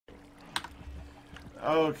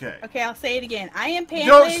Okay. Okay, I'll say it again. I am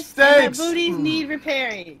Yo, pantless and my thanks. booties need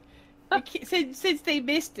repairing. Since they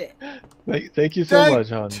missed it. Thank you so much,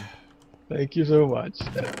 hon. Thank you so much.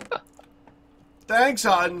 Thanks,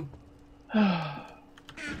 hon.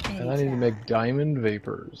 And I need to make diamond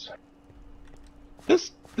vapors.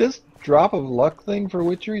 This drop of luck thing for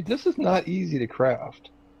witchery, this is not easy to craft.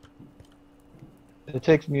 It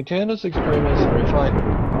takes Mutanus Extremis and Refined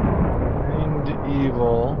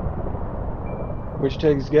Evil, which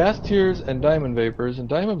takes gas tears and diamond vapors, and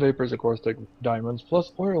diamond vapors, of course, take diamonds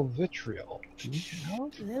plus oil vitriol.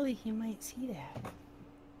 Lily, he might see that.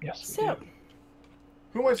 Yes. So,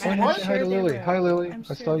 who might see what? Hi to Lily. Hi, Lily.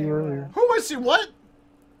 I saw you earlier. Who might see what?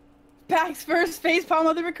 Pack's first facepalm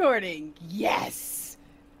of the recording. Yes.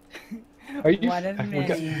 Are you? One of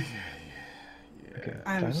many. Okay.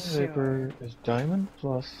 I'm Diamond sure. vapor is diamond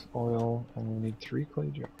plus oil, and we need 3 clay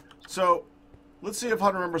jars. So, let's see if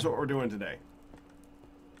Hon remembers what we're doing today.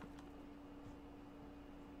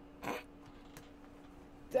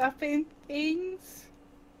 Stuffing things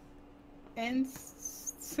and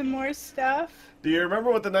some more stuff. Do you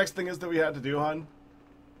remember what the next thing is that we had to do, Hon?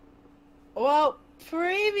 Well,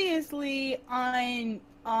 previously on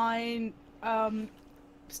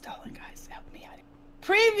stolen guys, help me out.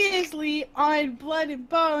 Previously on Blood and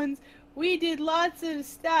Bones, we did lots of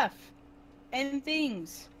stuff and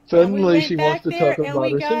things. Suddenly she wants to talk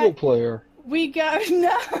about her single player. We got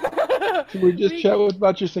no. Can we just chat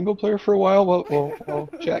about your single player for a while while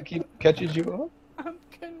chat catches you up? I'm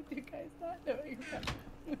good with you guys not knowing about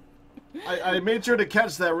it. I made sure to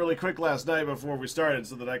catch that really quick last night before we started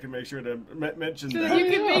so that I can make sure to mention So that. that you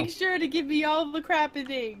can make sure to give me all the crap and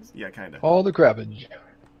things. Yeah, kind of. All the crabbage.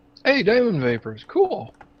 Hey, diamond vapors,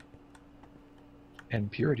 cool.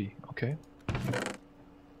 And purity, okay.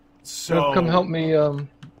 So come help me. Well,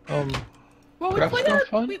 we craft put stuff, out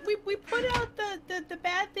hon? we put out the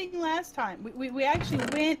bad thing last time. We actually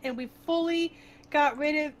went and we fully got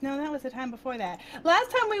rid of. No, that was the time before that.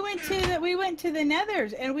 Last time we went to the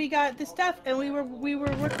Nethers and we got the stuff and we were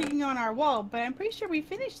working on our wall. But I'm pretty sure we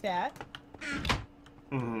finished that.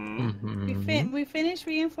 We finished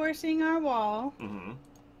reinforcing our wall.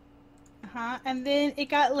 And then it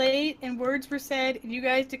got late and words were said and you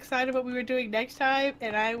guys decided what we were doing next time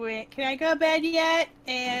and I went, can I go to bed yet?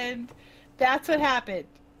 And that's what happened.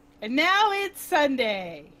 And now it's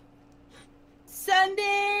Sunday.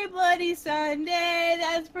 Sunday, bloody Sunday.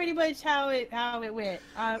 That's pretty much how it went. Is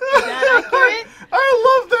that accurate?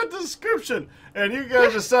 I love that description. And you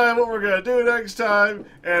guys decide what we're gonna do next time.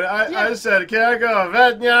 And I said, can I go to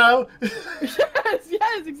bed now?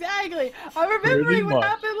 Yes, exactly. I'm remembering what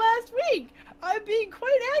happened last week. I'm being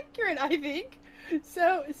quite accurate, I think.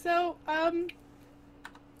 So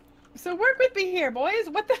work with me here, boys.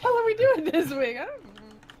 What the hell are we doing this week?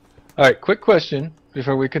 All right, quick question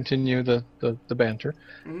before we continue the banter.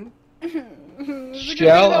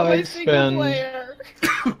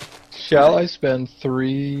 Shall I spend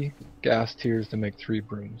 3 gas tiers to make 3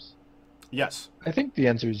 brooms? Yes. I think the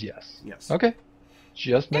answer is yes. Yes. Okay.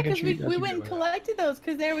 Just making sure. We went and collected those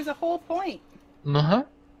because there was a whole point. Well,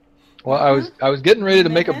 I was getting ready to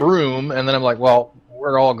make a broom, and then I'm like, well,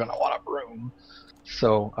 we're all gonna want a broom.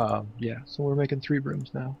 So yeah. So we're making 3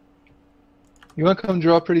 brooms now. You want to come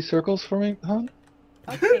draw pretty circles for me, hon?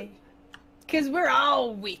 Okay. Because we're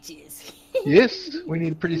all witches. Yes, we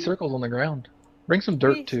need pretty circles on the ground. Bring some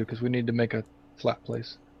dirt too, because we need to make a flat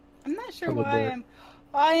place. I'm not sure why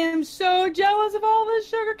I am so jealous of all this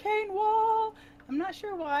sugarcane wall. I'm not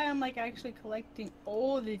sure why I'm like actually collecting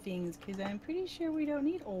all the things, because I'm pretty sure we don't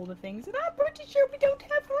need all the things, and I'm pretty sure we don't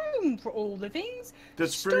have room for all the things.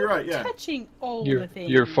 That's pretty right, yeah. Touching all the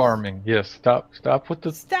things. You're farming, yes. Stop with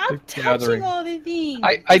the touching gathering. all the things.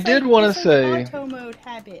 I did want to say. Auto mode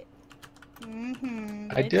habit.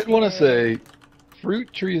 I did want to say,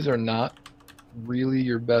 fruit trees are not really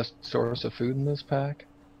your best source of food in this pack.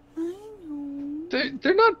 I know.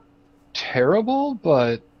 They're not terrible,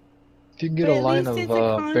 but if you can get a line of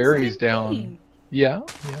berries down. Yeah.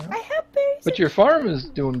 I have berries. But your farm is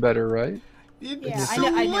doing better, right? It's a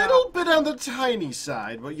little bit on the tiny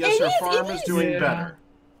side, but yes, our farm is doing better.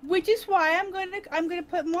 Which is why I'm gonna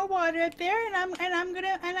put more water up there, and I'm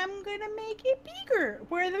gonna make it bigger,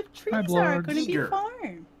 where the trees are gonna be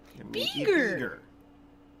farmed. Bigger.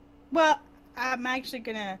 Well, I'm actually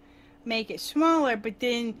gonna make it smaller, but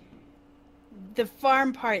then the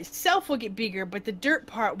farm part itself will get bigger, but the dirt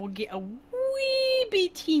part will get a wee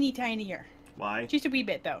bit teeny tinier. Why? Just a wee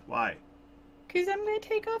bit, though. Why? Because I'm gonna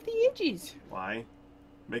take off the edges. Why?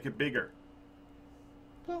 Make it bigger.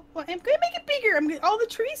 Well, I'm gonna make it bigger. All the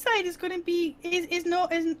tree side is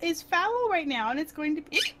fallow right now, and it's going to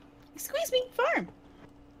be. Excuse me, farm.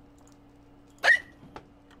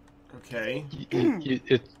 Okay.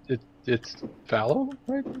 It's fallow,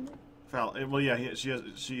 right? Foul. Well, yeah.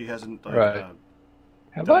 She hasn't like, Right.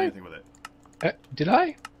 Have done I? anything with it. Did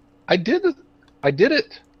I? I did it. I did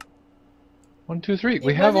it. 1, 2, 3.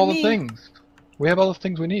 We have all the things. We have all the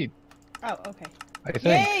things we need. Oh, okay. I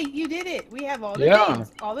think. Yay, you did it. We have all the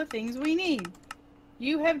things. All the things we need.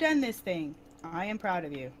 You have done this thing. I am proud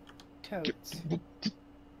of you. Totes.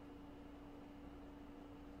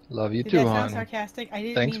 Love you Did too, that hon. sound sarcastic? I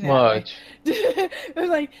didn't Thanks mean that. much. It was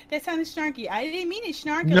like, that sounded snarky. I didn't mean it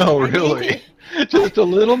snarkily. No, really. Just a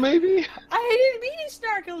little, maybe? I didn't mean it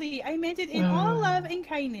snarkily. I meant it in all love and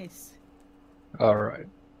kindness. All right.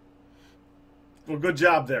 Well, good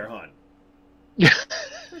job there, hon.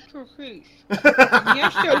 What's your face?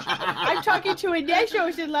 Anesos. I'm talking to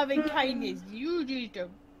Anesos in love and kindness. You just a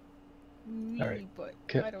All right. butt.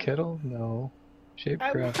 Kettle? No. Shape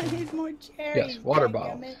I craft. wanted more cherries. Yes, water dadgummit.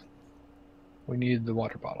 bottles. We need the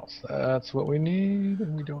water bottles. That's what we need,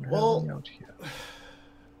 and we don't have any out yet.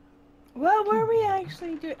 Well, what are we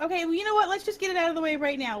actually doing? Okay, well, you know what? Let's just get it out of the way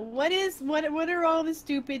right now. What are all the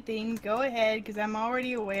stupid things? Go ahead, because I'm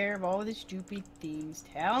already aware of all the stupid things.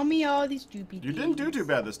 Tell me all the stupid things. You didn't do too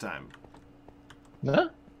bad this time. Nah.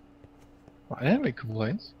 Well, I didn't have any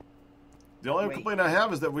complaints. The only complaint I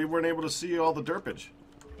have is that we weren't able to see all the derpage.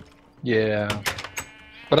 Yeah.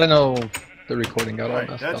 But I know the recording got all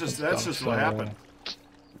messed up. That's just what happened.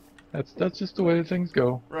 That's just the way things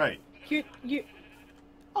go. Right.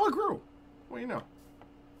 Oh, it grew. Well, you know.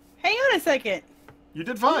 Hang on a second. You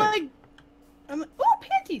did fine. Oh,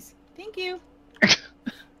 panties. Thank you.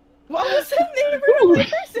 Well, all of a sudden they were a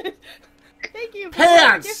person. Thank you.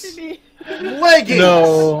 Pants. Leggings.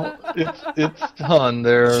 No, it's ton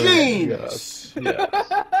there. Jeans. Yes.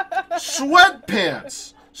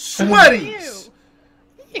 Sweatpants. Sweaties.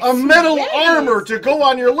 A metal armor to go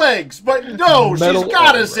on your legs, but no, she's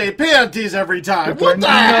gotta say panties every time. What the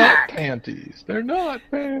heck? Panties. They're not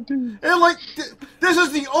panties. And this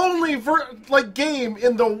is the only game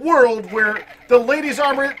in the world where the ladies'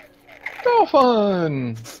 armor. So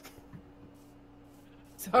fun.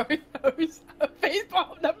 Sorry, I was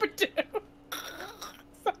baseball number 2.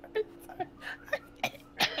 Sorry.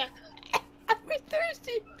 I'm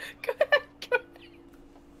thirsty. Go ahead.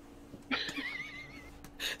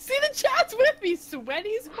 See, the chat's with me.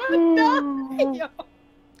 Sweaties? What the hell?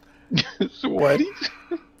 Sweaties?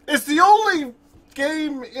 It's the only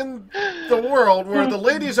game in the world where the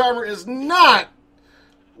ladies' armor is not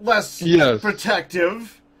less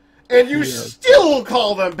protective, and you still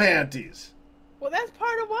call them panties. Well, that's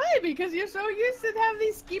part of why, because you're so used to have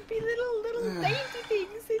these skimpy little dainty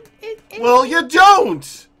things. Well, you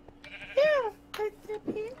don't! Yeah, but they're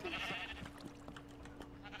panties.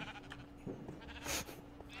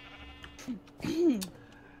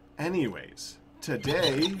 Anyways,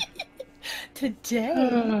 today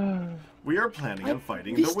we are planning on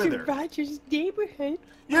fighting the Wither. Mr. Rogers' neighborhood.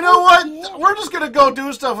 You know what? Yeah. We're just gonna go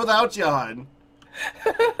do stuff without you, hon.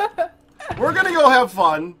 We're gonna go have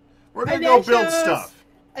fun. We're gonna go build stuff.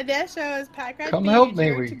 Anesos, Packrat's come help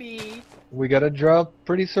me. We gotta draw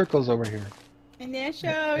pretty circles over here.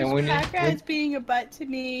 Anesos, Packrat's being a butt to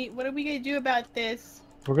me. What are we gonna do about this?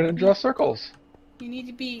 We're gonna draw circles. You need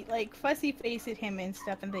to be like fussy face at him and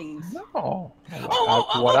stuff and things. No.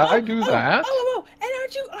 Would I do that? And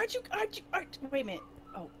aren't you? Wait a minute.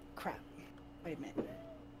 Oh crap. Wait a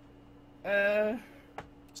minute.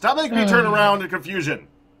 Stop making me turn around in confusion.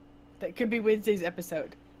 That could be Wednesday's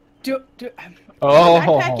episode. Do I have a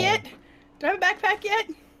backpack yet? Do I have a backpack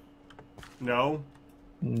yet? No.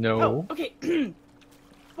 No. Oh, okay.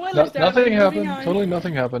 Spoilers. Nothing happened. Totally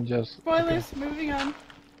nothing happened. Just. Spoilers. Moving on.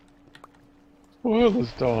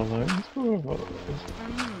 Spoilers, darling. Spoilers.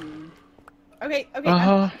 Okay.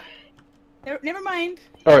 Never mind.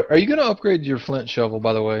 Alright, are you going to upgrade your flint shovel,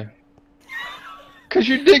 by the way? Because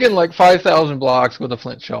you're digging like 5,000 blocks with a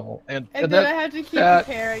flint shovel. And then I have to keep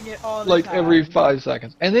repairing it all the time. Every 5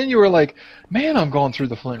 seconds. And then you were like, man, I'm going through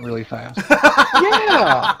the flint really fast.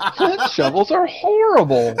 Yeah! Flint shovels are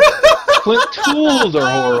horrible. Flint tools are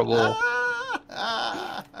horrible.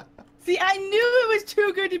 See, I knew it was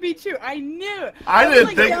too good to be true. I knew it. I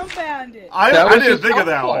didn't think. Dumbfounded. I didn't think of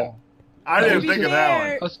that one. I didn't think of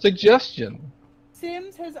that one. A suggestion.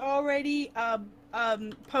 Sims has already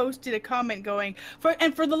posted a comment going, for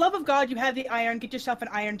the love of God, you have the iron. Get yourself an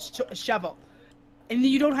iron shovel, and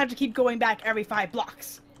you don't have to keep going back every 5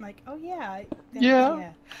 blocks. I'm like, oh yeah.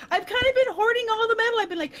 Yeah. I've kind of been hoarding all the metal. I've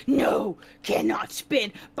been like, no, cannot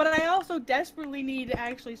spin. But I also desperately need to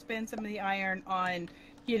actually spend some of the iron on,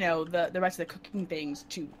 the rest of the cooking things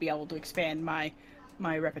to be able to expand my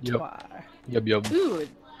repertoire. Yep. Ooh,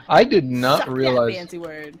 I did not suck realize. That fancy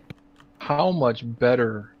word. how much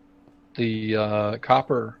better the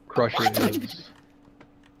copper crusher is.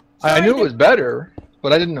 I knew it was better,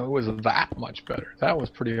 but I didn't know it was that much better. That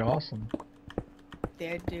was pretty awesome.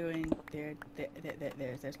 They're doing. There's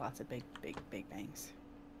lots of big bangs.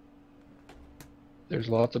 There's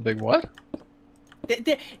lots of big what?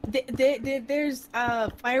 There's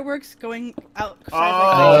fireworks going out.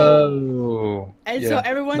 Oh. And so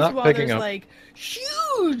every once in a while there's like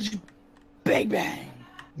huge big bang.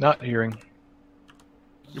 Not hearing.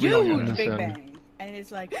 Huge big bang, and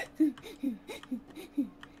it's like,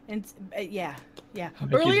 and yeah.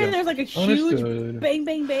 Earlier there's like a huge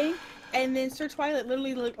bang, and then Sir Twilight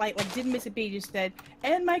literally looked like didn't miss a beat. Just said,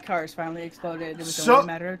 and my car's finally exploded. It was only a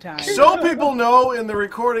matter of time. So people know in the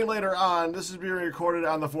recording later on, this is being recorded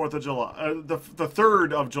on the 4th of July, the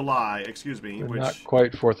 3rd of July, excuse me. Which, not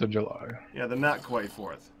quite 4th of July. Yeah, the not quite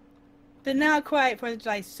 4th. The not quite 4th of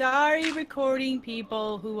July. Sorry, recording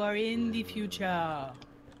people who are in the future.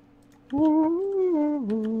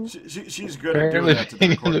 She's good at doing that to the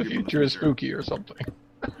in the future is spooky or something.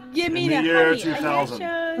 Give me in the year 2000.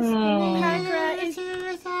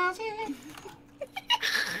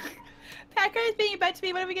 Packra is being bad to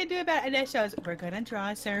me. What are we going to do about it? Anesos, we're going to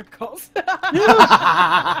draw circles.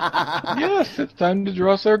 Yes, it's time to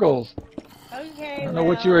draw circles. Okay, I don't know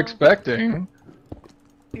what you were expecting.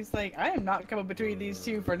 He's like, I am not coming between these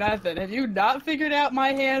two for nothing. Have you not figured out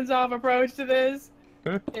my hands-off approach to this?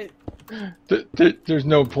 There's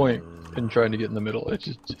no point in trying to get in the middle. It's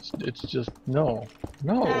just no.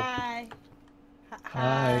 Hi.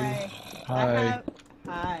 I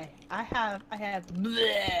have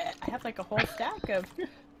like a whole stack of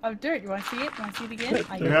dirt. You want to see it? You want to see it again?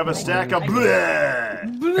 You have a stack of bleh.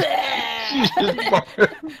 She just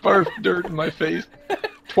barfed dirt in my face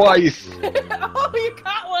twice. Oh, you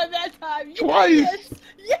caught one that time. Twice.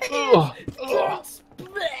 Yes.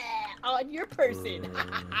 On your person.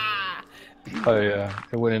 Oh yeah,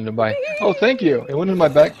 it went into my. Oh, thank you. It went into my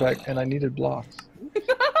backpack, and I needed blocks.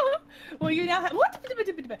 Well, you now have what?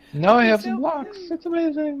 Now I have some blocks. It's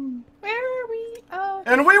amazing. Where are we? Oh.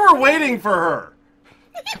 And we were waiting for her.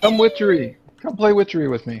 Come witchery. Come play witchery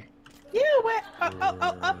with me. Yeah, where? Up.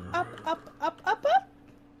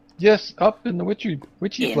 Yes, up in the witchy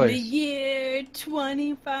place. In the year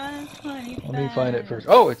 2525. Let me find it first.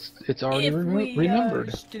 Oh, it's already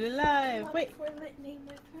remembered. Still alive. Wait.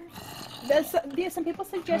 Some people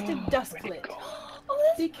suggested dusklit.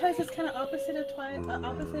 Because it's kind of opposite of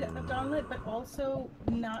opposite of dawnlit, but also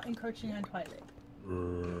not encroaching on twilight.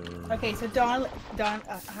 Okay, so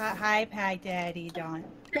hi, Pack Daddy, Dawn.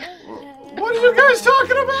 What are you guys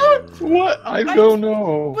talking about? What? I don't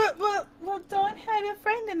know. Well, Dawn had a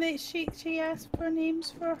friend, and she asked for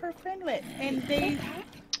names for her friendlet, and they.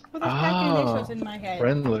 Well, there's Pack and Anesos in my head.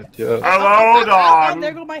 Friendlet, yeah. Hello, Dawn.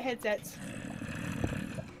 There go my headsets.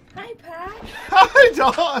 Hi, Pat. Hi,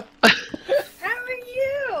 Dawn. How are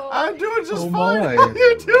you? I'm doing just fine. My. How are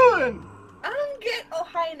you doing? I'm good. Oh,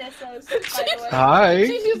 hi, Anesos, by the way. Hi.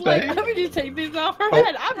 She's just like, I'm going to take these off her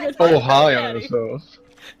head. I'm just hi, Anesos.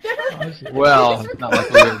 Well, it's not like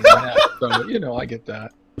we're doing that, so, I get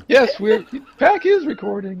that. Yes, Pack is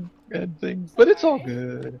recording and things, but it's all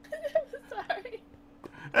good. Sorry.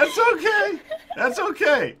 That's okay. That's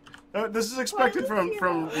okay. This is expected from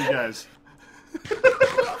you guys.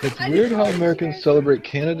 It's weird how Americans celebrate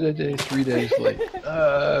Canada Day 3 days late.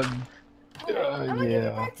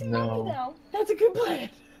 Yeah, no. That's a good plan.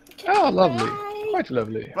 Okay, Oh, lovely. bye. Quite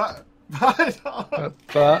lovely. Bye, Dawn.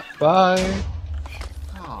 Bye.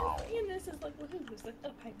 Oh. And this is like, well, who's like,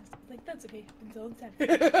 oh, hi, this is like, that's okay. Until it's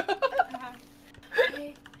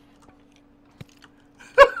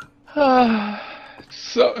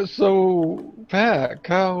time. So, Pack,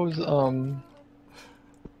 how's,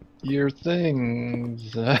 your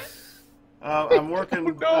things? I'm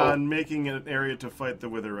working on making an area to fight the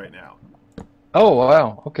Wither right now. Oh,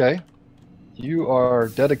 wow. Okay. You are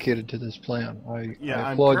dedicated to this plan. I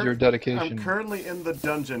applaud your dedication. I'm currently in the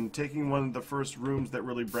dungeon, taking one of the first rooms that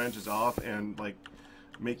really branches off and,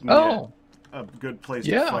 making it a good place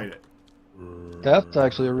to fight it. That's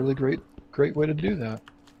actually a really great way to do that.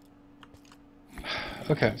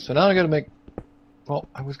 Okay, so now I gotta make... Well,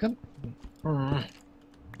 I was gonna...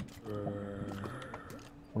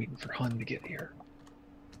 Waiting for Hun to get here.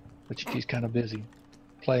 But she's kind of busy.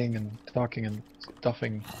 Playing and talking and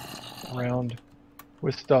stuffing around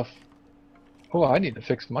with stuff. Oh, I need to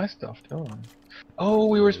fix my stuff, don't I? Oh,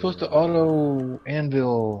 we were supposed to auto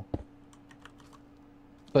anvil,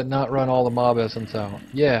 but not run all the mob essence out.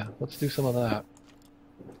 Yeah, let's do some of that.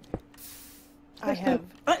 I have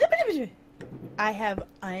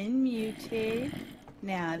unmuted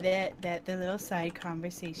Now that the little side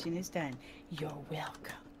conversation is done, you're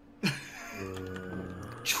welcome.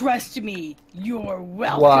 Trust me, you're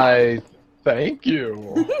welcome. Why, thank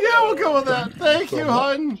you. Yeah, we'll go with that. Thank you,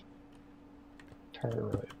 hon.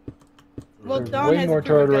 Tartarite. Well, There's Dawn way has more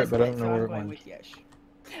approved tartarite, us but I don't so know where I'm it going went. with yes.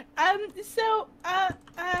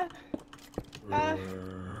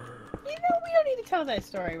 You know, we don't need to tell that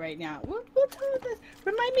story right now. We'll tell this.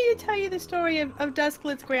 Remind me to tell you the story of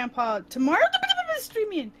Dusklet's grandpa tomorrow.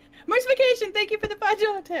 Streaming. Mercification, thank you for the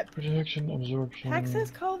 $5 tip. Projection, absorption.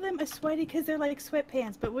 Access call them a sweaty because they're like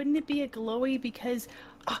sweatpants, but wouldn't it be a glowy because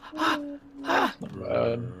Not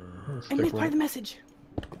bad. I missed part of the message.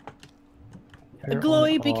 A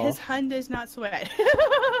glowy because Hun does not sweat.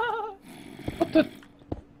 What the?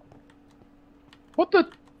 What the?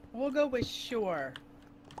 We'll go with sure.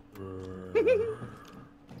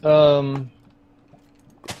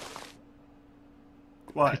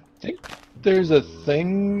 What? I think there's a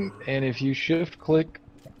thing, and if you shift click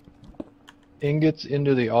ingots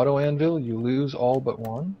into the auto anvil, you lose all but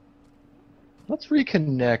one. Let's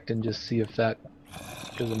reconnect and just see if that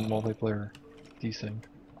is a multiplayer desync.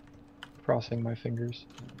 Crossing my fingers.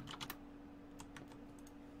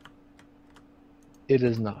 It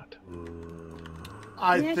is not.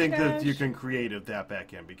 I think that you can create that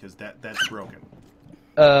back in because that's broken.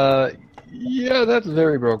 Yeah, that's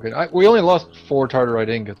very broken. We only lost 4 tartarite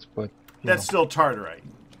ingots, but that's still tartarite.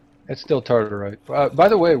 It's still tartarite. By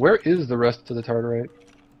the way, where is the rest of the tartarite?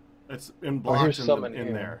 It's in blocks in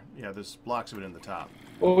there. Here. Yeah, there's blocks of it in the top.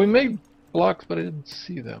 Well, we made blocks, but I didn't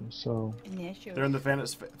see them, so... They're in the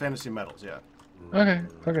fantasy metals, yeah.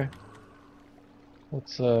 Okay.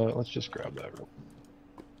 Let's just grab that real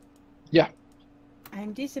quick. Yeah.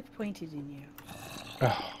 I'm disappointed in you.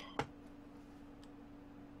 Oh.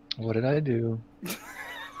 What did I do?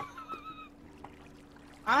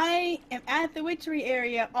 I am at the witchery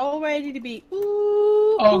area, all ready to be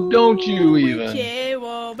ooh. Oh, don't you even? And you're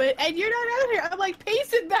not out here. I'm like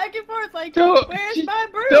pacing back and forth, like, where's my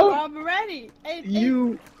broom? I'm ready.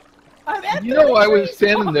 I'm at the I was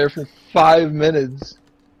standing there for 5 minutes.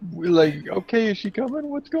 We're like, okay, is she coming?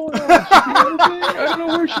 What's going on? Is she doing anything? I don't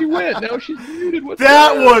know where she went. Now she's muted.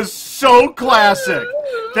 That was so classic.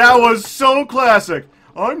 That was so classic.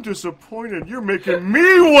 I'm disappointed. You're making me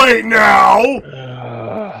wait now.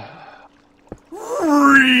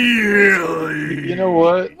 Really? You know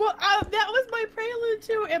what? Well, that was my prelude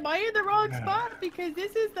to. Am I in the wrong spot? Because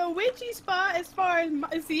this is the witchy spot as far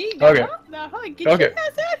as see. Okay. Now, get your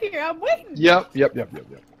ass out here. I'm waiting. Yep.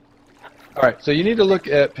 All right. So you need to look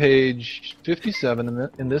at page 57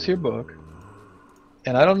 in this here book,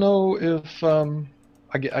 and I don't know if I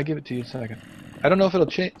give it to you in a second. I don't know if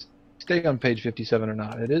it'll stay on page 57 or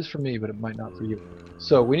not. It is for me, but it might not for you.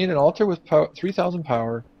 So we need an altar with 3,000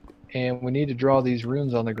 power, and we need to draw these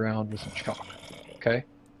runes on the ground with some chalk. Okay?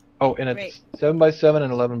 Oh, and it's 7 by 7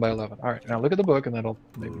 and 11 by 11. All right. Now look at the book, and that'll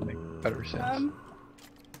maybe make better sense.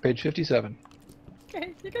 Page 57.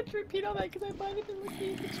 Okay, you got to repeat all that because I might have been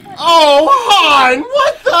looking at the chat. Oh, hon!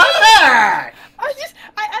 What the heck?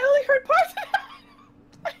 I only heard parts of that.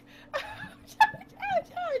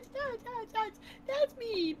 That's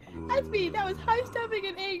mean. That's mean. That was high stuffing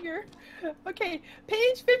and anger. Okay,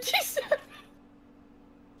 page 57.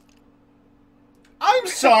 I'm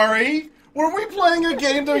sorry. Were we playing a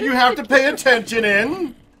game that you have to pay attention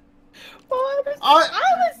in? Well,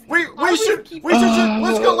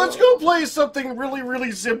 let's go play something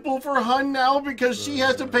really simple for Hun now because she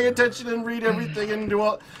has to pay attention and read everything and do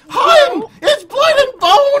all. Hun, it's blood and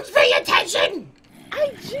bones. Pay attention. I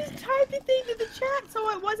just typed the thing to the chat, so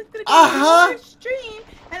I wasn't gonna go to the stream,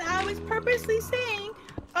 and I was purposely saying,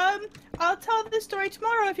 I'll tell the story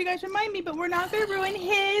tomorrow if you guys remind me, but we're not gonna ruin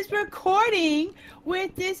his recording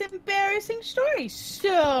with this embarrassing story.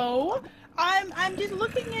 So I'm just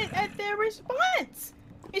looking at their response,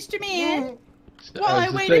 Mr. Man. While I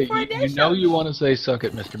waited for a day. You know you want to say "suck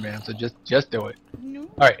it, Mr. Man," so just do it. No.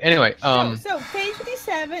 All right. Anyway, So page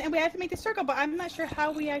 57, and we have to make the circle, but I'm not sure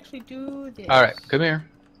how we actually do this. All right, come here.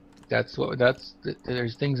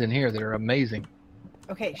 There's things in here that are amazing.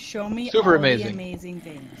 Okay, show me Super all amazing. the amazing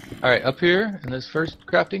things. All right, up here in this first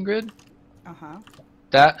crafting grid. Uh-huh.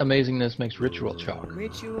 That amazingness makes ritual chalk.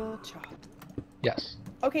 Ritual chalk. Yes.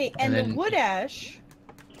 Okay, and the wood ash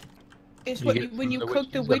is what when you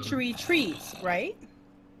cook the witchery trees, right?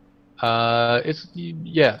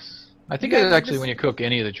 Yes. I think it's actually when you cook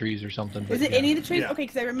any of the trees or something. Is it any of the trees? Yeah. Okay,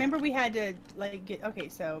 because I remember we had to like get. Okay,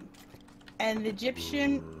 so, and the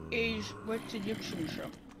Egyptian is what's Egyptian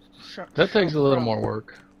show? That takes a little more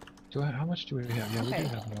work. How much do we have? Yeah, we do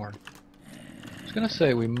have more. I was gonna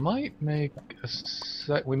say we might make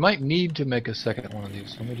we might need to make a second one of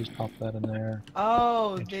these. So let me just pop that in there.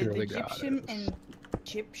 Oh, the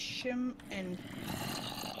gypsum and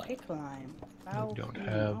quicklime. We don't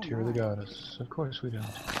have Tear of the Goddess. Of course we don't.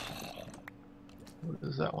 What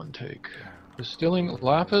does that one take? Distilling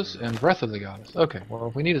lapis and Breath of the Goddess. Okay, well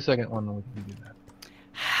if we need a second one, then we can do that.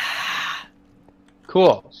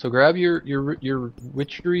 Cool. So grab your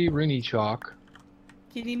witchery runey chalk.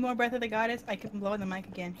 Do you need more Breath of the Goddess? I can blow in the mic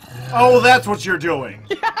again. Oh, that's what you're doing.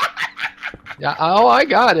 Yeah. Oh, I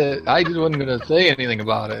got it. I just wasn't gonna say anything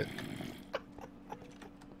about it.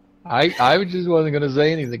 I just wasn't gonna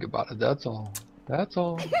say anything about it. That's all. That's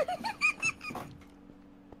all.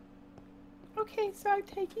 Okay, so I'm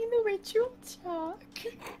taking the ritual chalk.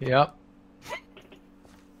 Yep.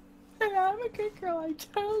 And I'm a good girl. I'm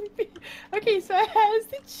totally. Okay, so it has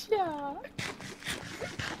the chalk.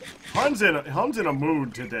 Hun's in a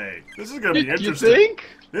mood today. This is gonna be interesting. You think?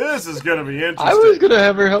 This is gonna be interesting. I was gonna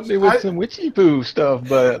have her help me with some witchy poo stuff,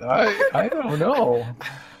 but I don't know.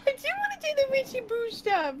 I do want to do the witchy boo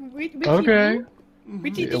stuff. Okay.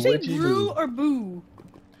 Witchy, did you say brew or boo?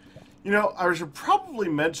 You know, I should probably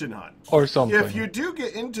mention, Hun. Or something. If you do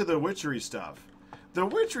get into the witchery stuff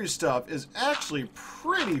is actually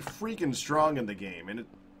pretty freaking strong in the game, and it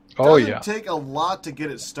doesn't take a lot to get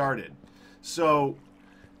it started. So,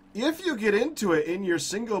 if you get into it in your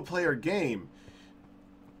single-player game,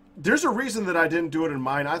 there's a reason that I didn't do it in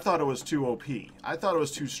mine. I thought it was too OP. I thought it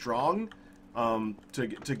was too strong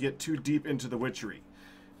to get too deep into the witchery.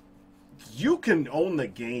 You can own the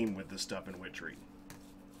game with this stuff in witchery.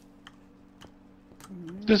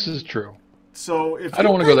 This is true. So if I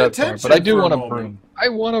don't want to go that far, but I do want a broom. I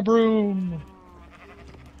want a broom.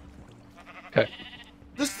 Okay.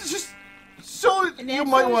 This is just so you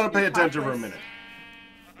might want to pay attention for a minute.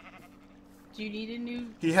 Do you need a new?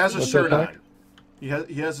 He has a shirt on. He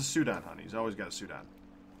has a suit on, honey. He's always got a suit on.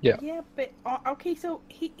 Yeah. Yeah, but okay, so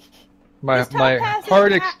my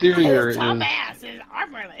hard exterior is ass is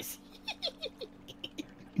armorless.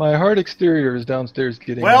 My hard exterior is downstairs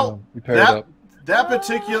getting repaired up. That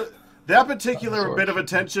particular bit of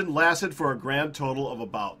attention lasted for a grand total of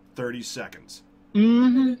about 30 seconds.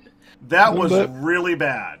 Mm-hmm. That was really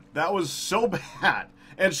bad. That was so bad.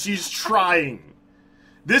 And she's trying.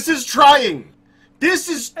 This is trying. This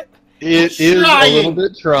is It is a little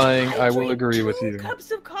bit trying, I will agree with you. 2 cups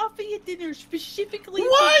of coffee at dinner specifically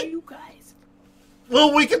for you guys.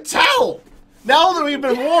 Well, we can tell. Now that we've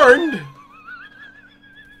been warned.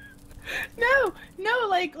 No,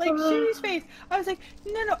 like Sherry's face. I was like,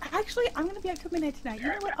 no, actually, I'm going to be up till midnight tonight. You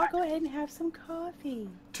know what? I'll go ahead and have some coffee.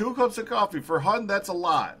 2 cups of coffee. For Hun, that's a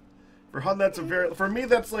lot. For Hun, that's for me,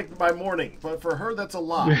 that's like my morning. But for her, that's a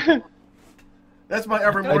lot. That's my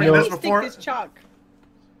every morning. That's before. This chalk.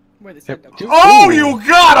 Where the Oh, you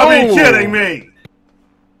gotta be kidding me!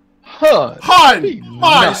 Hun,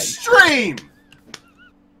 my stream!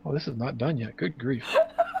 Oh, this is not done yet. Good grief.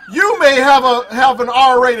 You may have an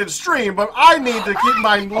R-rated stream, but I need to keep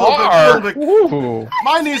mine a little bit.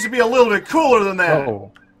 Mine needs to be a little bit cooler than that.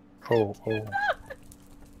 Oh.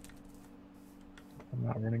 I'm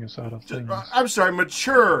not running us out of things. I'm sorry,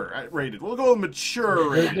 mature rated. We'll go with mature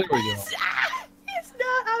rated. There we go. It's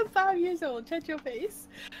not. I'm 5 years old. Touch your face.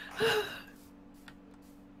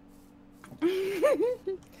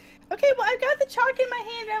 Okay, well, I've got the chalk in my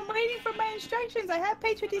hand. I'm waiting for my instructions. I have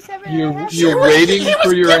page 57. You're waiting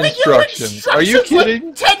for your instructions. Are you kidding?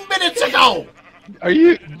 Like 10 minutes ago! Are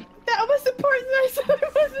you? That was the part that I said I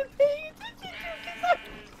wasn't paying attention to because I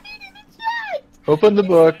was reading the chat. Open the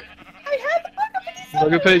book. I have the book on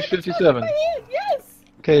 57. Look at page 57. Yes.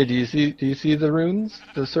 Okay, do you see the runes?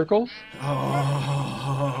 The circles? Oh.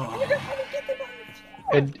 I don't know how to get them on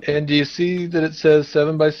the chat. And do you see that it says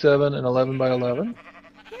 7 by 7 and 11 by 11?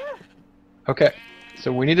 Okay,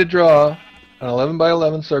 so we need to draw an 11 by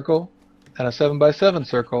 11 circle and a 7 by 7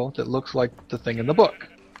 circle that looks like the thing in the book.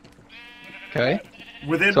 Okay?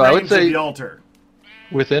 Within range of the altar.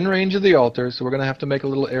 Within range of the altar, so we're going to have to make a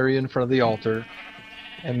little area in front of the altar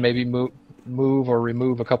and maybe move or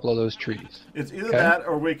remove a couple of those trees. It's either that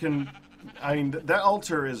or we can... I mean, that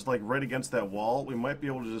altar is like right against that wall. We might be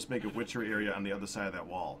able to just make a witchery area on the other side of that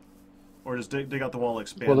wall. Or just dig out the wall and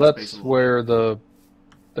expand the space a little bit.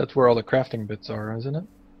 That's where all the crafting bits are, isn't it?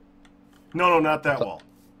 No, not that wall.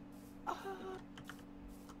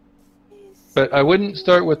 But I wouldn't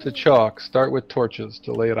start with the chalk. Start with torches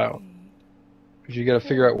to lay it out. Because you got to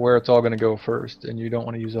figure out where it's all going to go first, and you don't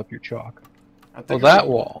want to use up your chalk. Oh, that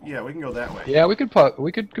wall. Yeah, we can go that way. Yeah, we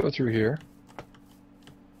could go through here.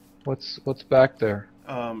 What's back there?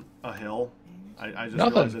 A hill. I just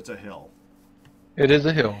Nothing. realized it's a hill. It is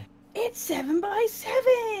a hill. It's 7 by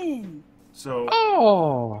 7. So.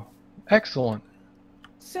 Oh, excellent.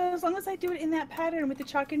 So as long as I do it in that pattern with the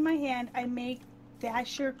chalk in my hand, I make that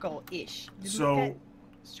circle-ish. So.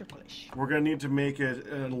 Circle-ish. We're gonna need to make it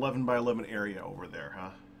an 11 by 11 area over there,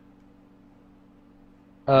 huh?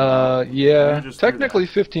 Yeah. Technically,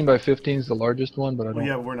 15 by 15 is the largest one, but I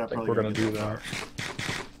don't we're not think probably we're gonna do that.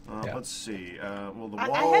 Yeah. Let's see. Well, the I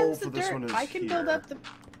wall have for the this dirt. one is I can build up the.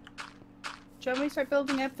 Do you want me to start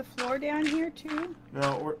building up the floor down here too?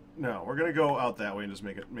 No, we're gonna go out that way and just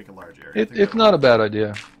make a large area. It's not a bad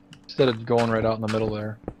idea. Instead of going right out in the middle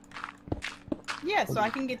there. Yeah, so I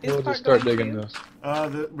can get this We'll part just start going digging too. this.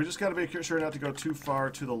 We just gotta make sure not to go too far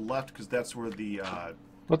to the left because that's where the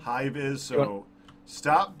hive is. So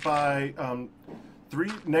stop by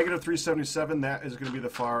negative 377. That is gonna be the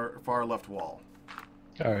far left wall.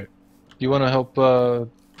 All right. Do you want to help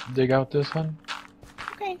dig out this, hun?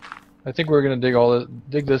 Okay. I think we're gonna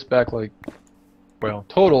dig this back like, well,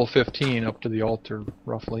 total 15 up to the altar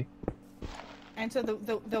roughly. And so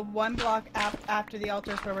the one block after the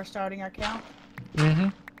altar is where we're starting our count? Mm-hmm.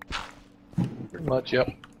 Pretty much, yep.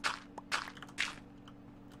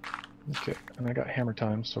 Okay, and I got hammer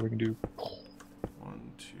time, so we can do 1,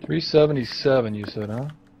 2. 377. You said, huh?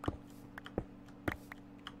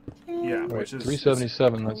 Yeah, Wait, which is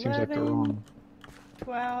 377. That seems like they're wrong.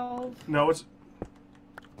 12. No,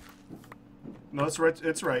 that's right.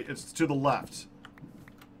 It's right. It's to the left.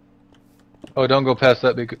 Oh, don't go past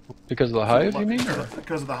that because of the hive, you mean? Or?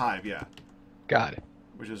 Because of the hive, yeah. Got it.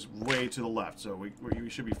 Which is way to the left, so we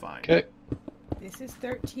should be fine. Okay. This is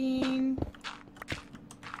 13,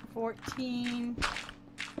 14,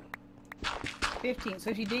 15.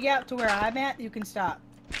 So if you dig out to where I'm at, you can stop.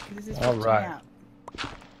 This is 15 All right. out.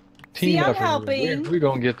 Team See, I'm effort. helping. We're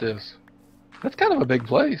gonna get this. That's kind of a big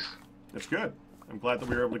place. That's good. I'm glad that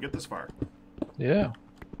we were able to get this far. Yeah.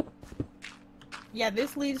 Yeah,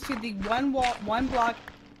 this leads to the one block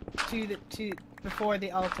to before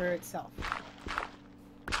the altar itself.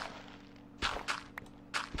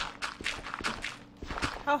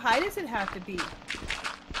 How high does it have to be?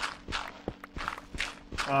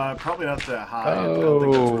 Probably not that high. I don't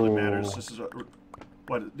think that really matters. This is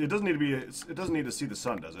what it doesn't need to be. It doesn't need to see the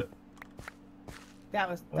sun, does it?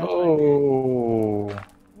 That's Oh.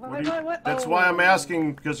 What? That's why I'm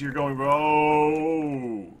asking, because you're going.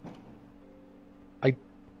 Oh. I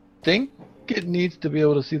think it needs to be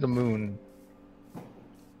able to see the moon.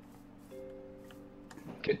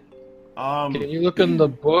 Can you look in the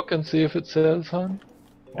book and see if it says, hon?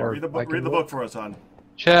 Yeah, read the book for us, hon.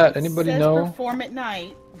 Chat, anybody know? Perform at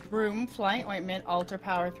night, broom, flying ointment, altar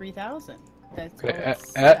power 3000. That's okay,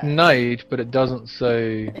 at night, but it doesn't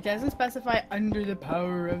say... It doesn't specify under the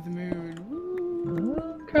power of the moon.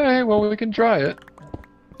 Woo. Okay, well, we can try it.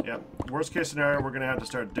 Yep. Worst case scenario, we're going to have to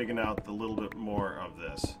start digging out a little bit more of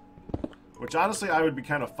this. Which, honestly, I would be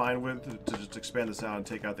kind of fine with, to just expand this out and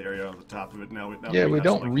take out the area on the top of it. Now yeah, we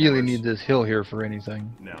don't really need this hill here for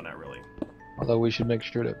anything. No, not really. Although we should make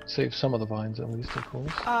sure to save some of the vines at least, of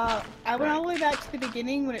course. I went all the way back to the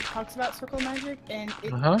beginning when it talks about circle magic, and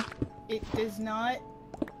it does not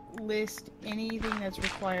list anything that's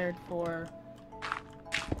required for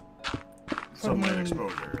sunlight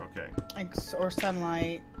exposure. Okay. Or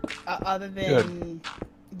sunlight, other than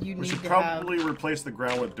you need to have. We should probably replace the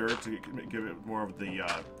ground with dirt to give it more of the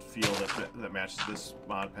feel that matches this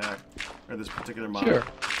mod pack or this particular mod. Sure.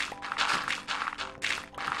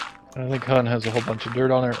 I think Hun has a whole bunch of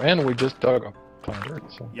dirt on there, and we just dug a ton of dirt.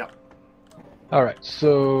 So. Yep. Alright,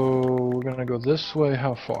 so we're going to go this way.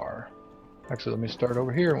 How far? Actually, let me start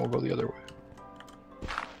over here, and we'll go the other way.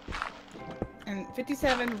 And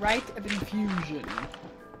 57, Rite of Infusion.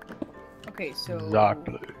 Okay, so...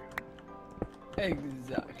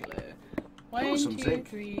 Exactly. 1, 2,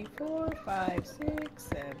 3, 4, 5, 6,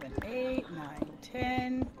 7, 8, 9,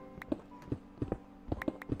 10,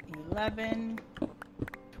 11...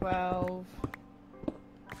 12,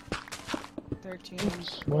 13,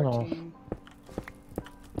 14.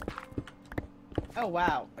 Oh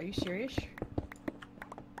wow, are you serious?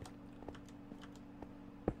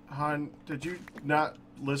 Han, did you not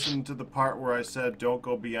listen to the part where I said don't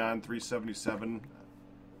go beyond 377?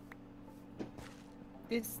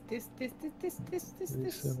 This.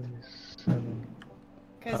 377.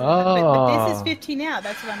 But this is 15 out.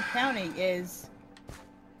 That's what I'm counting. Is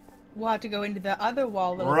we'll have to go into the other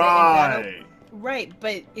wall a little bit. Right,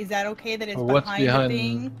 but is that okay that it's behind the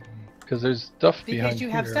thing? because there's stuff behind Because you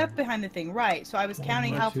have stuff behind the thing, right? So I was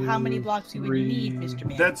counting how many blocks you would need, Mr.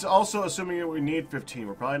 Man. That's also assuming that we need 15.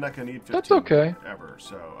 We're probably not going to need 15. That's okay. Ever.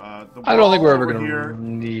 So the I don't think we're ever going to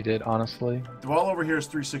need it, honestly. The wall over here is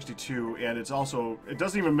 362, and it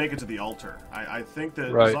doesn't even make it to the altar. I think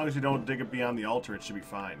that as long as you don't dig it beyond the altar, it should be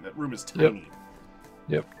fine. That room is tiny.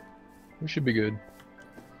 Yep. We should be good.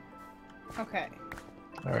 Okay.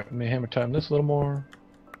 All right, let me hammer time this a little more.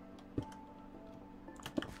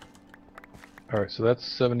 All right, so that's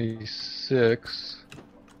 76.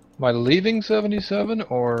 Am I leaving 77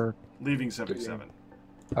 or? Leaving 77.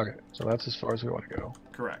 Okay, so that's as far as we want to go.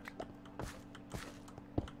 Correct.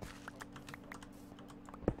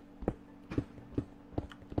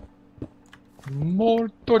 More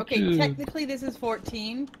torches. Okay, technically this is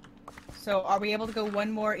 14. So are we able to go one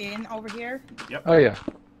more in over here? Yep. Oh yeah.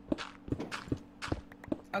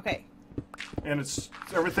 Okay. And it's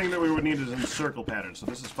everything that we would need is in circle pattern, so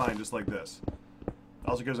this is fine, just like this.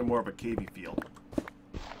 Also gives it more of a cavey feel.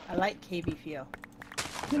 I like cavey feel.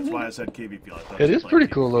 That's why I said cavey feel. It is pretty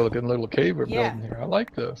cool looking little cave we're building here. I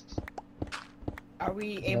like this. Are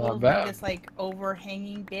we able to do this like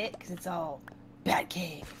overhanging bit? Because it's all bat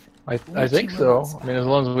cave. I think so. I mean, as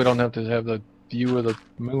long as we don't have to have the view of the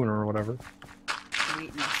moon or whatever.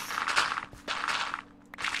 Sweetness.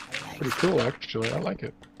 Pretty cool, actually. I like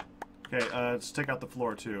it. Okay, let's take out the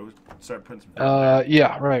floor too. Start putting some.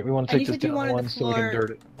 Yeah, right. We want to take this down one so we can dirt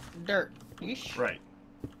it. Dirt. Yeesh. Right.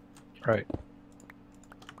 Right.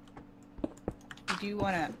 You do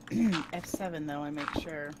want to F7 though, I make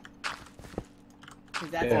sure.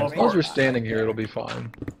 That's As long as we're standing here, it'll be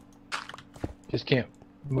fine. Just can't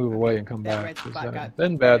move away and come back.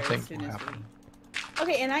 Then bad things will happen.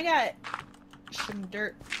 Okay, and I got some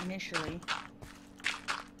dirt initially.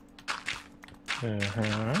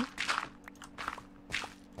 Uh-huh.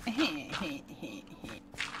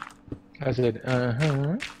 I said,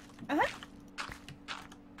 uh-huh. Uh-huh.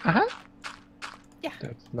 Uh-huh. Yeah.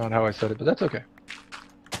 That's not how I said it, but that's okay.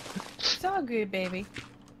 It's all good, baby.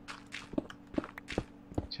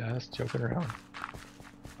 Just joking around.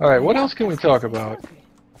 Alright, what else can we talk about?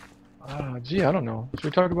 Gee, I don't know. Should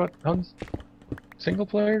we talk about Hun's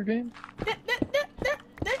single-player game?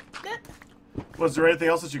 Was there anything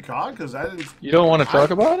else that you caught? Because I didn't. You don't want to talk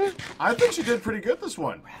about it? I think she did pretty good this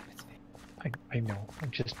one. I know. I'm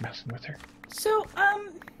just messing with her. So,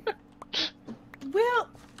 well,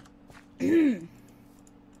 this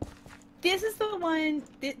is the one.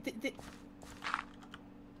 Is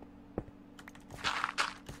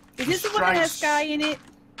this the one that has Sky in it?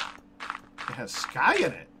 It has Sky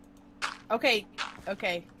in it. Okay.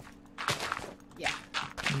 Okay. Yeah.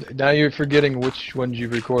 Now you're forgetting which ones you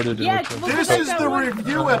recorded. Yeah, and which this is the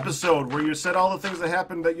review episode where you said all the things that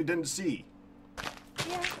happened that you didn't see.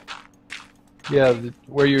 Yeah. Yeah,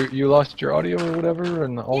 where you lost your audio or whatever,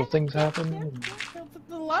 and all the things happened. Yeah.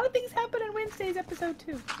 A lot of things happened in Wednesday's episode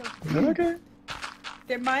too. So. Okay.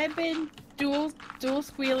 There might have been dual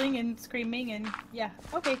squealing and screaming, and yeah.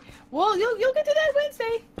 Okay. Well, you'll get to that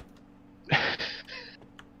Wednesday.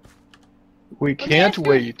 We can't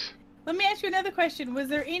wait. Let me ask you another question. Was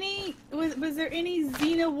there any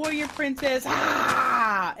Xena Warrior Princess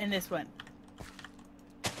in this one?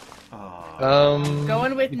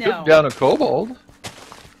 Going with no. You took down a kobold.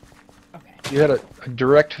 Okay. You had a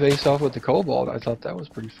direct face-off with the kobold. I thought that was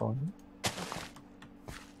pretty fun. Okay.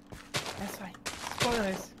 That's fine.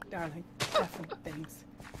 Spoilers, darling. Different things.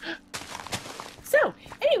 So,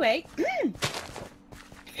 anyway. Be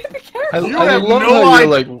careful. You have no idea.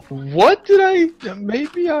 Like, what did I?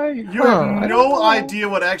 Maybe I. You have no idea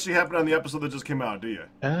what actually happened on the episode that just came out, do you?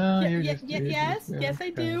 Yes, I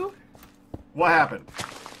do. What happened?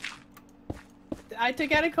 I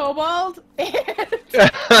took out a kobold.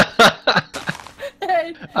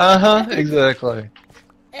 Exactly.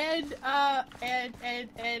 And I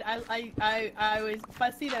was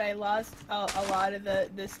fussy that I lost a lot of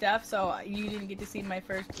the stuff, so you didn't get to see my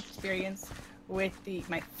first experience with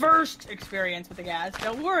my first experience with the gas.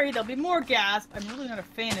 Don't worry, there'll be more gas. I'm really not a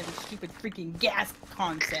fan of this stupid freaking gas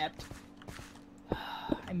concept.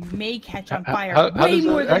 I may catch on fire way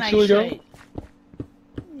more than I should.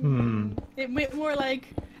 It went more like,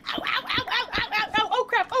 ow, ow, ow, ow, ow, ow, ow, oh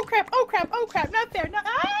crap, oh crap, oh crap, oh crap, not there, not,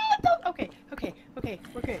 okay, we're good,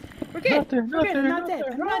 we're good, I'm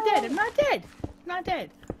not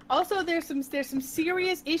dead. Also, there's some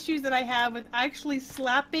serious issues that I have with actually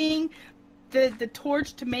slapping the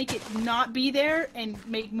torch to make it not be there and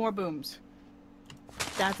make more booms.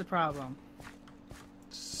 That's a problem.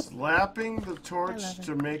 Slapping the torch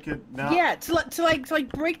to make it not... Yeah, to like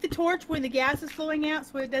break the torch when the gas is flowing out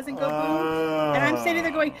so it doesn't go boom. And I'm standing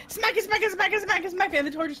there going, smack it, smack it, smack it, smack it, smack it, and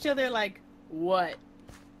the torch is still there like, what?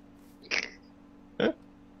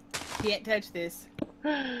 Can't touch this.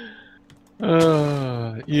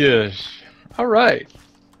 Yes. All right.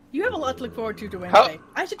 You have a lot to look forward to Wednesday.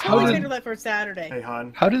 I should totally schedule that for Saturday. Hey,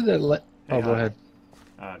 hon. How did that let... Hey, go ahead.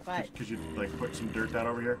 Could you, like, put some dirt down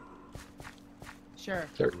over here? Sure.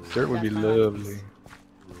 Dirt would be lovely.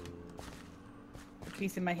 The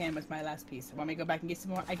piece in my hand was my last piece. Want me to go back and get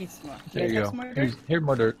some more? I get some more. There you go. Some more dirt? Here's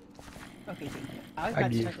more dirt. Okay, thank you. I was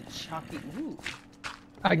about to start the chalking. Ooh.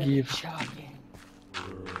 I give. Chalking.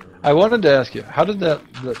 I wanted to ask you, how did the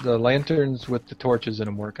lanterns with the torches in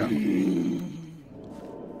them work out?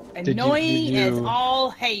 Annoying as all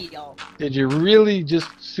hell. Did you really just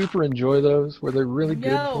super enjoy those? Were they really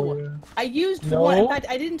good for you? I used one. In fact,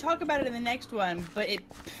 I didn't talk about it in the next one, but it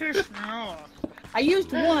pissed me off. I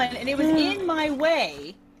used one, and it was in my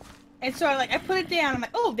way. And so I put it down. I'm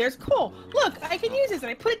like, oh, there's coal. Look, I can use this.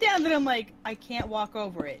 And I put it down, and then I'm like, I can't walk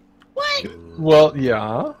over it. What? Well,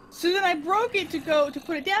 yeah. So then I broke it to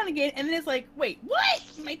put it down again, and then it's like, wait, what?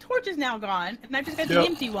 My torch is now gone, and I've just got the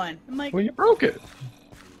empty one. I'm like, well, you broke it.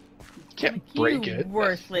 Can't break it.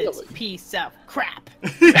 Worthless piece of crap.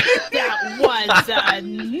 That was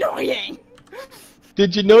annoying.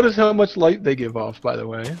 Did you notice how much light they give off, by the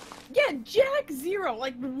way? Yeah, Jack 0,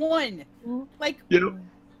 like 1. Like,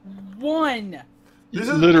 one.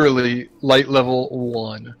 Literally, light level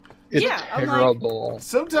 1. It's terrible.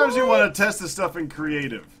 Sometimes you want to test this stuff in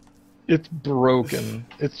creative. It's broken.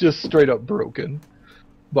 It's just straight up broken.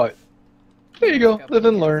 But, there you go. Live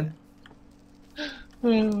and learn.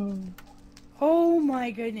 Oh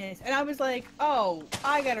my goodness. And I was like, oh,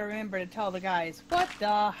 I gotta remember to tell the guys, what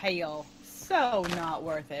the hell? So not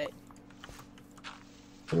worth it.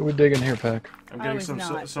 What are we digging here, Pack? I'm getting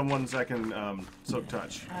some ones I can soak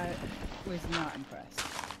touch. I was not impressed.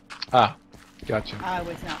 Ah, gotcha. I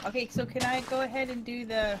was not. Okay, so can I go ahead and do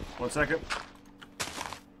the... 1 second.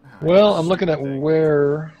 Well, I'm looking at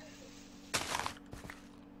where...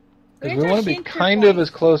 Because we want to be kind of as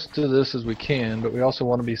close to this as we can, but we also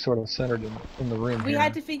want to be sort of centered in the room. We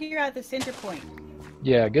had to figure out the center point.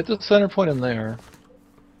 Yeah, get the center point in there.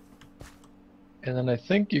 And then I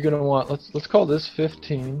think you're going to want... Let's call this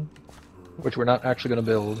 15, which we're not actually going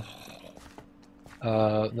to build.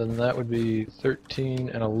 Then that would be 13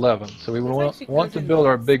 and 11. So we want to build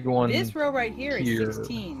our big one. This row right here is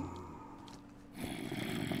 16.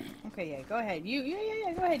 Okay, yeah, go ahead.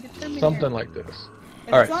 Yeah, go ahead. Determine something like this.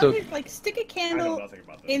 As long as, like, stick a candle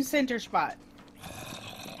in center spot.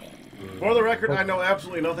 For the record, I know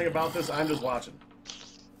absolutely nothing about this. I'm just watching.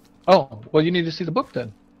 Oh, well, you need to see the book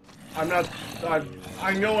then. I'm not.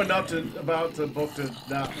 I know enough about the book to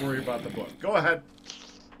not worry about the book. Go ahead.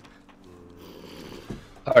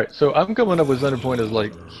 All right, so I'm coming up with center point as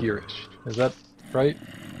like here-ish. Is that right?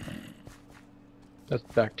 That's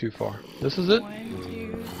back too far. This is it. 1,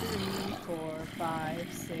 2, 3, 4,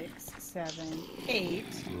 5, 6, 7, 8.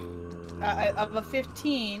 Of a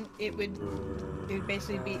 15, it would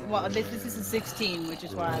basically be, well, this is a 16, which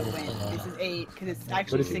is why I went. This is 8 because it's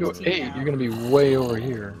actually 16. But if you go 8, now. You're going to be way over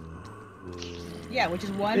here. Yeah, which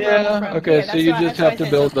is one. Yeah. Okay, so you just have to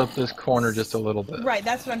build up this corner just a little bit. Right.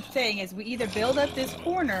 That's what I'm saying. Is we either build up this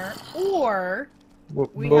corner or.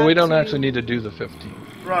 But we don't actually need to do the 15.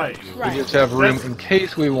 Right. We just have room in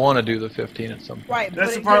case we want to do the 15 at some point. Right.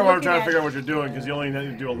 That's the part where I'm trying to figure out what you're doing, because you only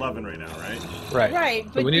need to do 11 right now, right? Right. Right.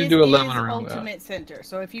 So but we need to do 11 around ultimate center.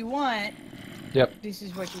 So if you want. Yep. This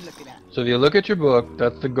is what you're looking at. So if you look at your book,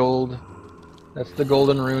 that's the gold. That's the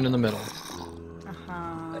golden rune in the middle.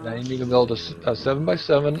 And now you need to build a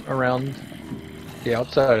 7x7 around the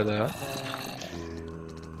outside of that.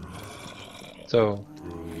 So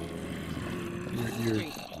you're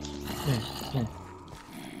 1,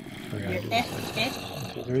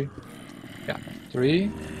 2, 3. Yeah,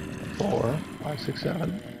 3, 4, 5, 6,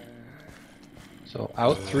 7. So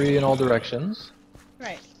out 3 in all directions.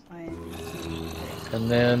 Right. 1, 2, 3. And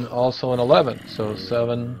then also an 11. So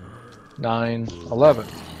 7, 9, 11.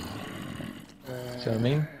 See what I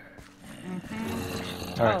mean?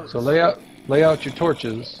 Mm-hmm. Alright, so lay out your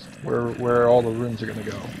torches where all the runes are gonna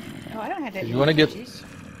go. Oh, I don't have that. You want to get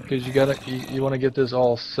you want to get this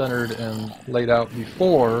all centered and laid out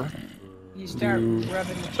before you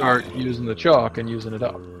start using the chalk and using it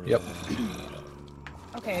up. Yep.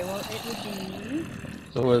 Okay, well it would be.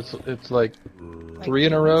 So it's like 3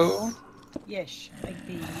 in a row. Yes, like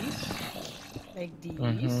these, like these,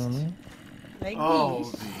 mm-hmm. like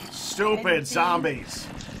these. These stupid zombies!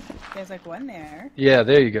 There's like one there. Yeah,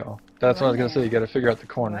 there you go. That's what I was One gonna say. You got to figure out the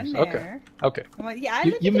corners. One Okay. there. Okay. Well, yeah,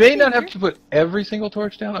 You may not have to put every single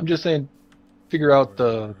torch down. I'm just saying, figure out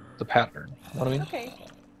the pattern. You know what I mean? Okay.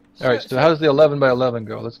 All right. So how does the 11 by 11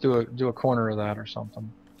 go? Let's do a corner of that or something.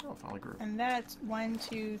 Oh, polygraph. And that's 1,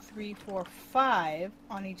 2, 3, 4, 5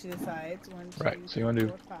 on each of the sides. 1, 2, Right. So you want to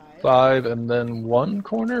do 4, 5 and then one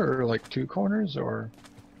corner, or like 2 corners, or?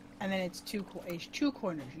 And then it's two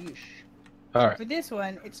corners. Yeesh. All So right. for this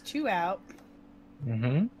one, it's 2 out.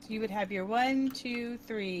 Mm-hmm. So you would have your 1, 2,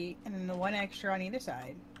 3, and then the 1 extra on either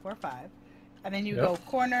side, 4, 5, and then you go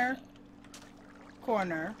corner,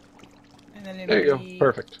 corner, and then There you it'll go. be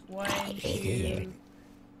Perfect. 1, 2,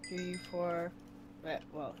 3, 4.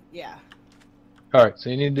 Well, yeah. All right.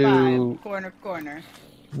 So you need to 5, corner, corner.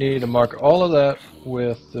 mark all of that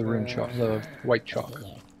with the rune chalk, the white chalk.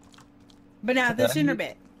 But now the center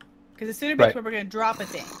bit, because the center bit's Right. where we're gonna drop a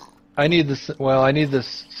thing. I need this. Well, I need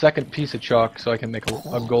this second piece of chalk so I can make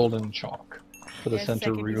a golden chalk for the Yes, center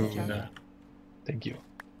second piece of rune. chalk. Thank you.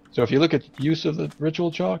 So if you look at use of the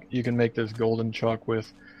ritual chalk, you can make this golden chalk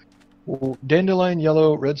with dandelion,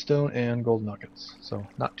 yellow, redstone, and gold nuggets. So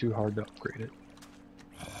not too hard to upgrade it.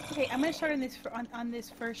 Okay, I'm gonna start on this on this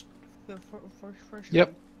first. The first.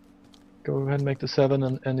 Yep. Go ahead and make the 7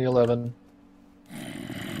 and the 11.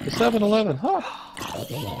 The 7, 11, huh?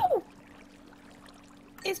 One.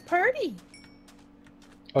 It's pretty.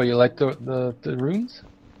 Oh, you like the runes?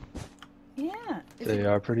 Yeah. They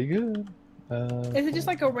are pretty good. Is it just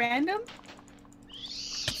like a random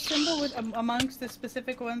symbol with amongst the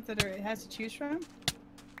specific ones that it has to choose from?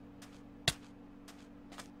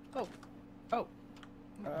 Oh.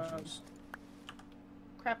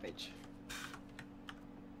 Crappage.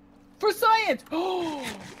 For science! Oh!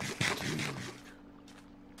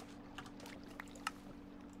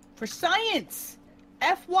 For science!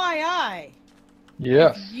 FYI!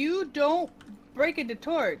 Yes. If you don't break the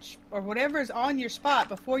torch, or whatever is on your spot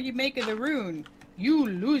before you make the rune, you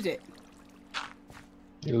lose it.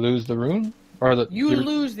 You lose the rune? Or You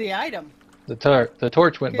lose the item. the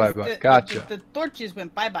torch went bye-bye. Gotcha. The torches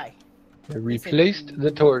went bye-bye. They replaced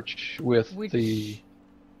the torch with the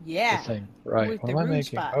Yeah. thing. Right. With What the am I rune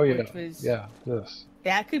making? spot, Oh yeah. which was- Yeah, this.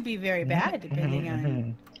 That could be very bad depending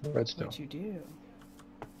on redstone. what you do.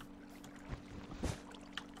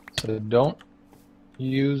 So don't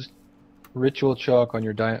use ritual chalk on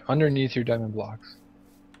your underneath your diamond blocks,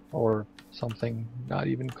 or something not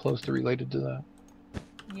even close to related to that.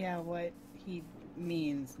 Yeah, what he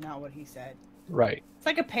means, not what he said. Right. It's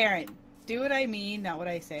like a parent. Do what I mean, not what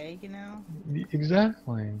I say, you know?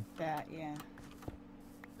 Exactly. That, yeah.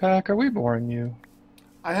 Pack, are we boring you?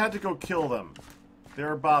 I had to go kill them. They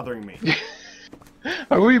were bothering me.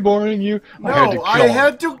 Are we boring you? No, I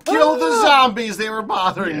had to kill the zombies. They were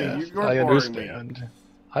bothering me. You were I boring understand. me.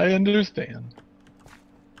 I understand.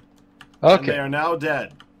 And Okay. they are now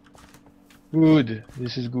dead. Good.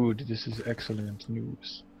 This is good. This is excellent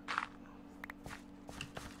news.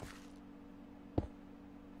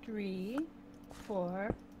 3,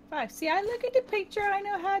 4, 5. See, I look at the picture, I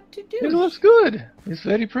know how to do It looks good. It's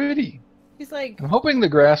very pretty. He's like, I'm hoping the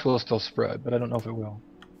grass will still spread, but I don't know if it will.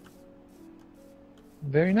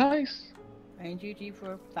 Very nice. 1, 2, 3,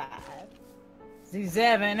 4, 5. 6,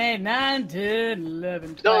 7, 8, 9, 10,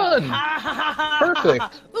 11, 12. Done. Ha, ha, ha, ha, Perfect.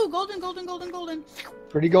 ha, ha. Ooh, golden, golden, golden, golden.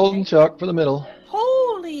 Pretty golden chalk for the middle.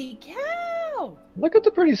 Holy cow! Look at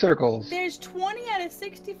the pretty circles. There's 20 out of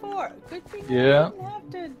 64. Good thing Yeah. I didn't have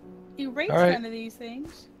to erase All right. none of these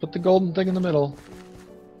things. Put the golden thing in the middle.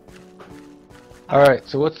 Alright,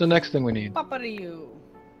 so what's the next thing we need? Papa to you.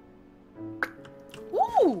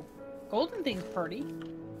 Ooh! Golden thing's pretty.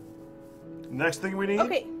 Next thing we need?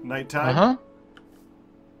 Okay. Nighttime. Uh-huh.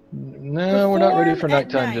 No, we're not ready for Perform at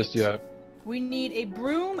nighttime night. just yet. We need a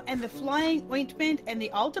broom and the flying ointment, and the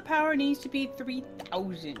altar power needs to be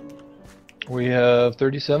 3,000. We have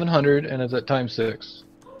 3,700, and it's at times 6.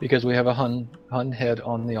 Because we have a Hun head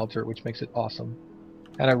on the altar, which makes it awesome.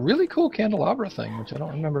 And a really cool candelabra thing, which I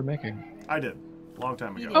don't remember making. I did. Long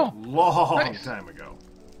time ago. Oh, Long nice. time ago.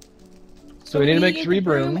 So we need to make get 3 the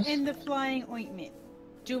broom brooms. and the flying ointment.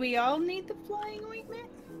 Do we all need the flying ointment?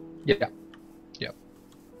 Yeah.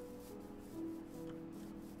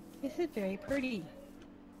 This is very pretty.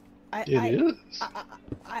 It is.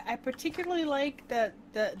 I particularly like the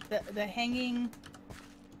hanging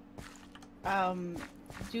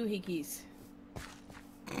doohickeys.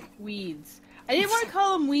 Weeds. I didn't want to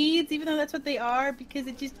call them weeds, even though that's what they are, because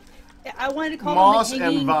it just I wanted to call Moss them the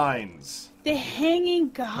hanging, and vines. the hanging Oh,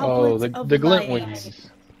 goblets of the glint light. weeds.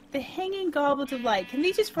 The hanging goblets of light. Can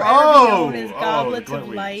these just forever be known as the goblets glint of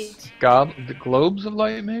weeds. light? The globes of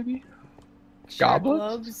light, maybe? Sure,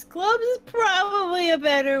 Goblets? Globes is probably a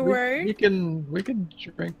better word. We can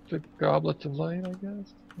drink the goblets of light, I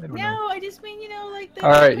guess. I don't know. No, I just mean, you know, like the...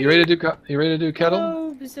 All right, you ready to do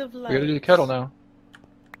kettle? Globes of light. We gotta do the kettle now.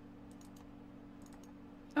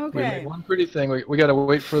 Okay. We made one pretty thing. We gotta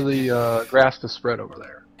wait for the grass to spread over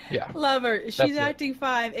there. Yeah. Love her. She's acting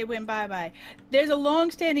 5. It went bye-bye. There's a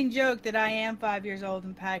long-standing joke that I am 5 years old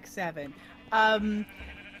in pack 7.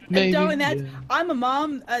 Maybe. I'm a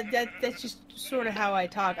mom. That's just sort of how I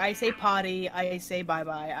talk. I say potty. I say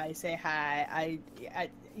bye-bye. I say hi.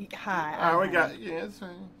 Hi. Oh, we got... Yeah, it's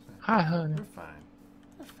fine. Hi, honey. We're fine.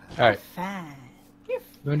 We're fine. All right. Fine. You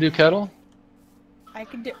wanna do kettle? I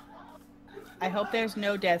can do... I hope there's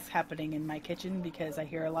no deaths happening in my kitchen because I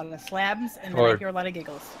hear a lot of slabs and then I hear a lot of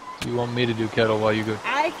giggles. Do you want me to do kettle while you go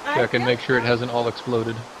check and make sure it hasn't all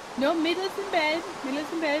exploded? No, Midlet's in bed.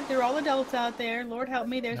 Midlet's in bed. They're all adults out there. Lord help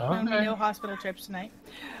me, there's going to be no hospital trips tonight.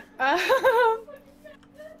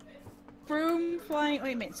 Broom flying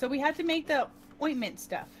ointment. So we have to make the ointment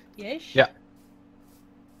stuff. Yes? Yeah.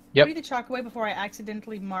 Yep. Read the chalk away before I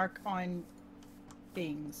accidentally mark on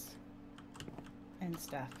things and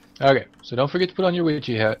stuff. Okay, so don't forget to put on your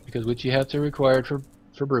witchy hat because witchy hats are required for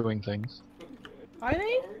brewing things. Are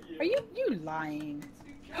they? Are you lying?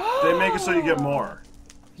 They make it so you get more.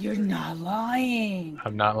 You're not lying.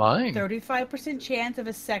 I'm not lying. 35% chance of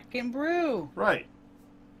a second brew. Right.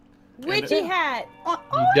 Witchy hat.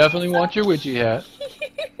 You definitely want your witchy hat.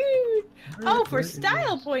 Oh, for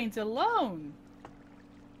style points alone.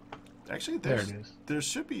 Actually, there it is. There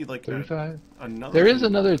should be like 35. Another. There is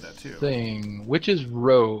another thing. Witch's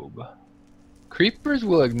robe. Creepers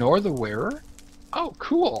will ignore the wearer. Oh,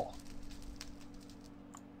 cool.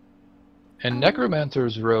 And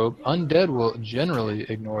necromancer's robe. Undead will generally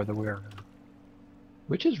ignore the wearer.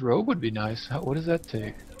 Witch's robe would be nice. What does that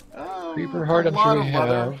take? Creeper heart. I'm sure we have.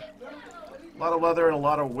 A lot of leather and a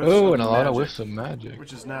lot of whiffs. Oh, and a lot of whiffs of magic.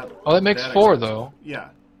 Which is not. Oh, that makes 4 though. Yeah.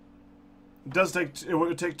 It does take. It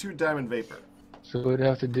would take 2 diamond vapor. So we'd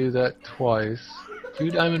have to do that twice. 2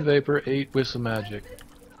 diamond vapor, 8 whiffs of magic.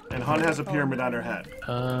 And Hun has a pyramid on her head.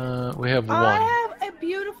 We have 1. I have a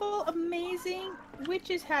beautiful, amazing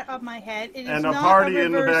witch's hat on my head. It and is a party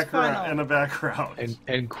in the background. In the background.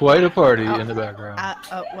 And quite a party in the background.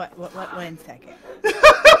 What? 1 second.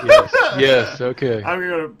 Yes. Okay. I'm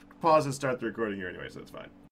gonna pause and start the recording here anyway, so it's fine.